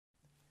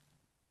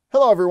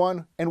Hello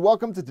everyone, and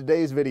welcome to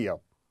today's video.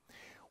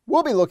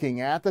 We'll be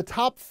looking at the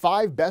top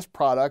 5 best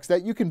products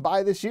that you can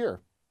buy this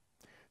year.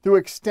 Through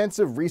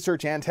extensive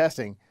research and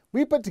testing,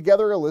 we put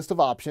together a list of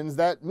options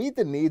that meet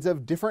the needs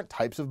of different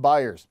types of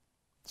buyers.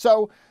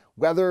 So,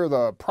 whether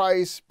the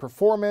price,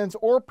 performance,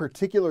 or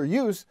particular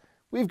use,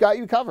 we've got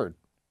you covered.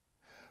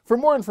 For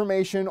more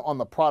information on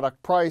the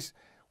product price,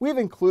 we've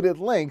included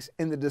links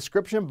in the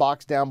description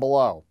box down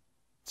below.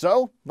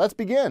 So, let's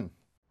begin.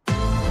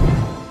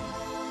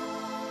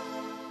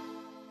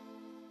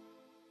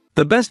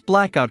 The best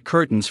blackout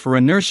curtains for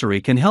a nursery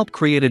can help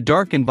create a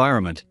dark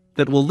environment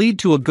that will lead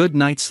to a good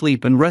night's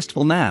sleep and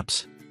restful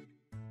naps.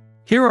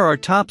 Here are our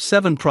top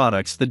 7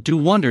 products that do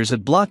wonders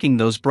at blocking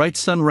those bright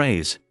sun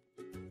rays.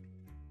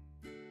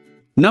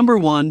 Number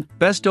 1,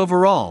 Best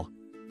Overall.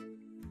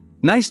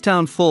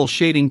 NICETOWN Full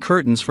Shading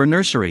Curtains for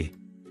Nursery.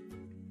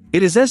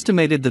 It is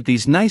estimated that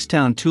these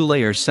NICETOWN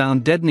 2-layer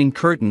sound deadening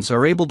curtains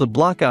are able to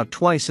block out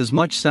twice as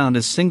much sound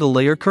as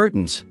single-layer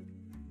curtains.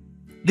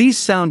 These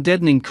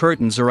sound-deadening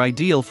curtains are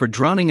ideal for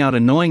drowning out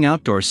annoying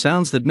outdoor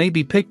sounds that may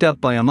be picked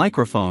up by a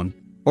microphone,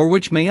 or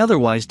which may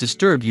otherwise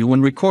disturb you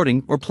when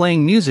recording or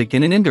playing music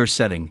in an indoor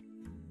setting.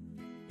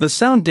 The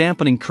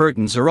sound-dampening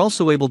curtains are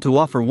also able to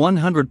offer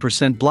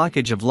 100%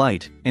 blockage of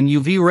light and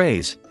UV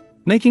rays,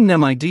 making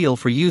them ideal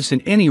for use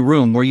in any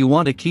room where you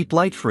want to keep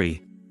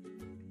light-free.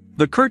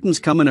 The curtains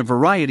come in a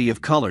variety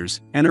of colors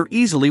and are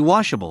easily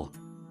washable.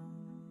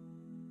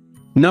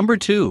 Number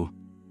 2.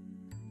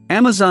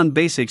 Amazon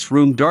Basics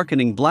Room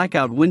Darkening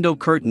Blackout Window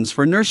Curtains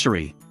for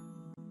Nursery.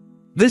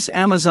 This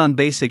Amazon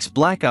Basics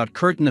blackout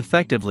curtain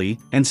effectively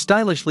and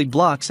stylishly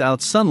blocks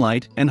out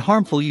sunlight and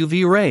harmful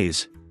UV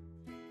rays.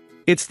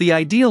 It's the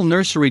ideal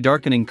nursery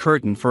darkening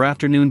curtain for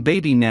afternoon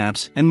baby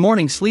naps and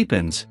morning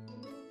sleep-ins.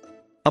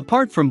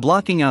 Apart from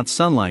blocking out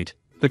sunlight,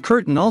 the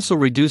curtain also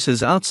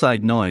reduces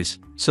outside noise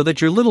so that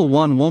your little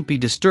one won't be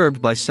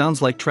disturbed by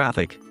sounds like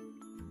traffic.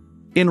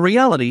 In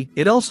reality,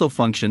 it also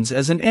functions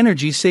as an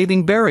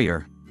energy-saving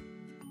barrier.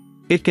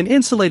 It can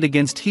insulate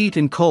against heat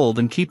and cold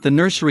and keep the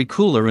nursery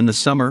cooler in the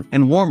summer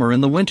and warmer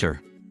in the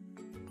winter.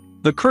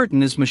 The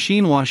curtain is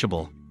machine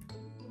washable.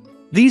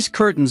 These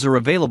curtains are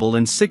available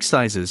in 6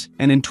 sizes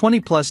and in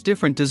 20+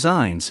 different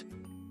designs.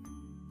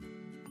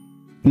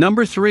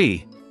 Number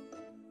 3.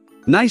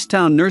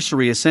 NICETOWN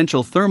Nursery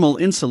Essential Thermal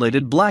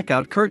Insulated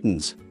Blackout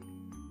Curtains.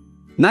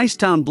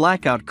 NICETOWN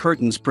blackout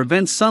curtains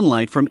prevent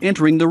sunlight from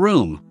entering the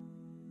room.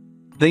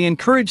 They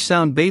encourage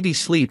sound baby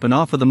sleep and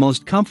offer the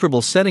most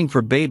comfortable setting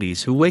for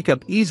babies who wake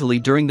up easily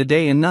during the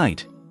day and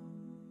night.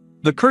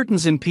 The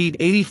curtains impede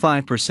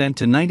 85%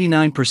 to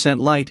 99%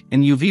 light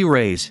and UV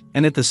rays,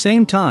 and at the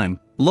same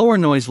time, lower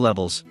noise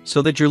levels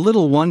so that your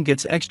little one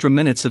gets extra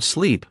minutes of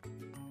sleep.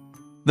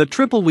 The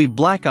triple weave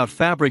blackout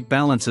fabric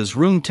balances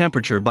room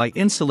temperature by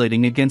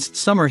insulating against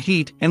summer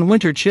heat and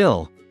winter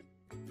chill.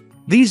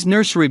 These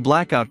nursery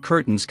blackout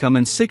curtains come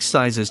in 6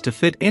 sizes to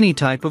fit any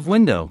type of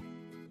window.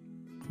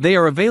 They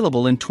are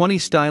available in 20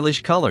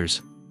 stylish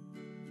colors.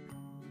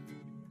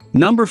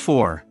 Number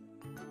 4.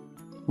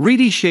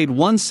 Redi Shade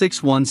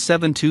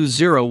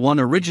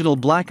 16172001 Original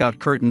Blackout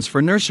Curtains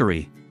for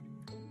Nursery.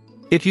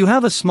 If you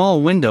have a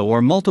small window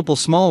or multiple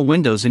small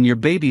windows in your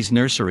baby's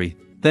nursery,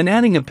 then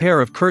adding a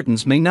pair of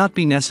curtains may not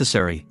be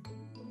necessary.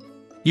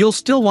 You'll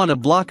still want to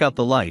block out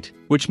the light,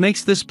 which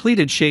makes this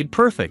pleated shade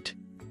perfect.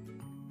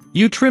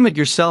 You trim it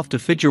yourself to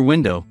fit your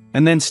window,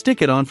 and then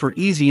stick it on for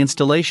easy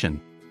installation.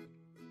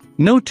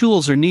 No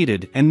tools are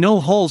needed and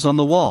no holes on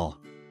the wall.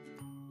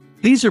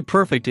 These are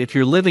perfect if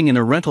you're living in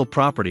a rental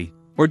property,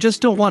 or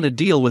just don't want to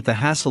deal with the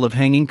hassle of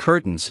hanging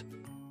curtains.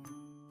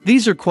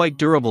 These are quite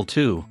durable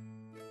too.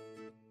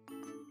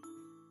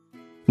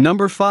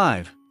 Number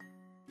 5.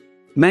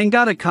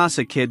 MANGATA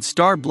CASA Kids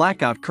Star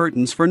Blackout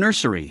Curtains for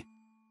Nursery.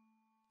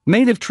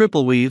 Made of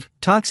triple weave,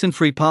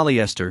 toxin-free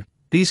polyester,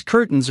 these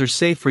curtains are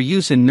safe for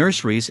use in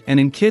nurseries and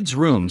in kids'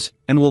 rooms,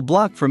 and will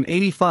block from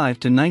 85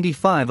 to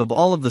 95% of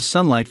all of the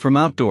sunlight from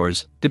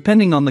outdoors,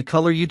 depending on the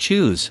color you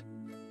choose.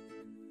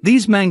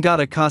 These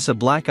MANGATA CASA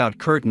blackout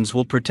curtains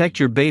will protect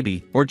your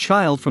baby or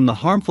child from the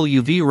harmful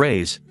UV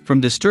rays,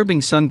 from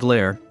disturbing sun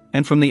glare,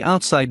 and from the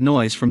outside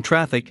noise from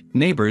traffic,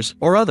 neighbors,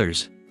 or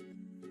others.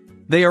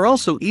 They are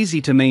also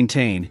easy to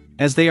maintain,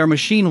 as they are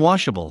machine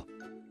washable.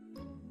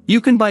 You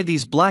can buy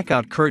these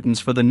blackout curtains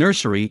for the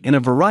nursery in a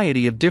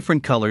variety of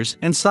different colors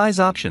and size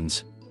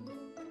options.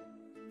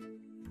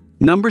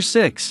 Number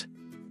 6.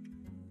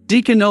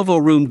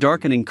 Deconovo Room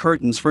Darkening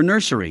Curtains for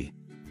Nursery.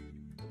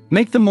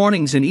 Make the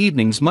mornings and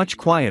evenings much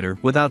quieter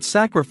without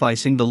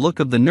sacrificing the look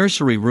of the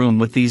nursery room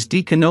with these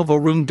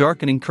Deconovo Room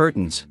Darkening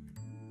Curtains.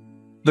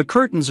 The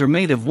curtains are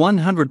made of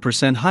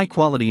 100%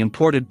 high-quality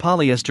imported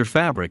polyester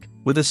fabric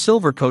with a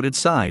silver-coated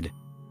side.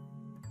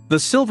 The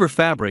silver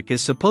fabric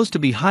is supposed to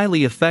be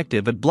highly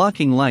effective at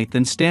blocking light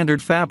than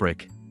standard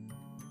fabric.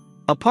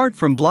 Apart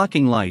from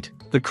blocking light,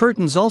 the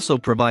curtains also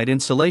provide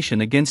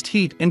insulation against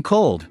heat and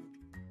cold.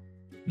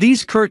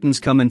 These curtains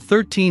come in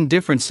 13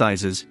 different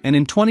sizes and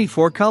in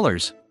 24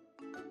 colors.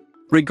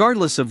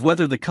 Regardless of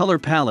whether the color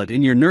palette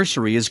in your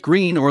nursery is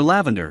green or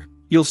lavender,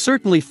 you'll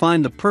certainly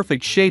find the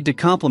perfect shade to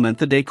complement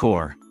the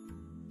decor.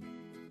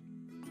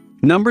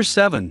 Number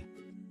 7.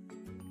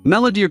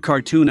 Melodieux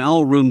Cartoon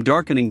Owl Room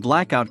Darkening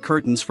Blackout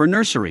Curtains for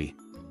Nursery.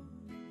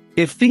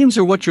 If themes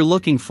are what you're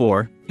looking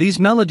for, these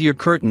Melodieux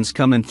curtains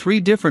come in 3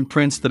 different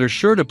prints that are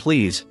sure to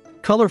please: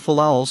 colorful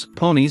owls,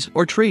 ponies,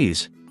 or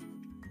trees.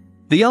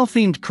 The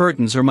owl-themed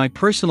curtains are my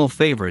personal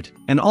favorite,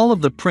 and all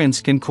of the prints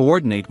can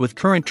coordinate with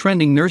current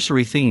trending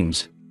nursery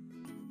themes.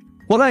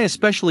 What I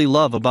especially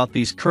love about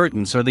these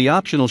curtains are the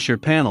optional sheer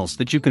panels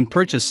that you can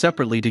purchase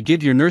separately to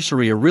give your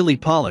nursery a really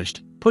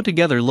polished,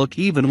 put-together look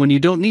even when you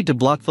don't need to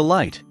block the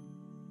light.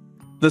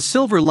 The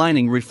silver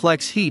lining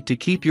reflects heat to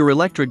keep your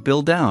electric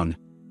bill down.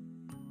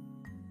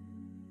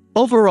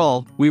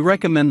 Overall, we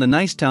recommend the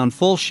NICETOWN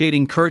full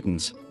shading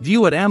curtains,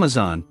 view at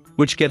Amazon,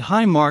 which get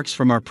high marks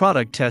from our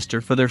product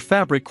tester for their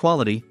fabric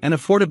quality and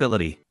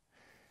affordability.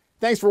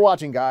 Thanks for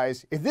watching,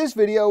 guys. If this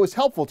video was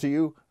helpful to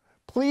you,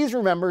 please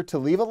remember to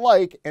leave a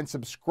like and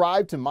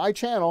subscribe to my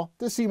channel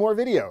to see more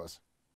videos.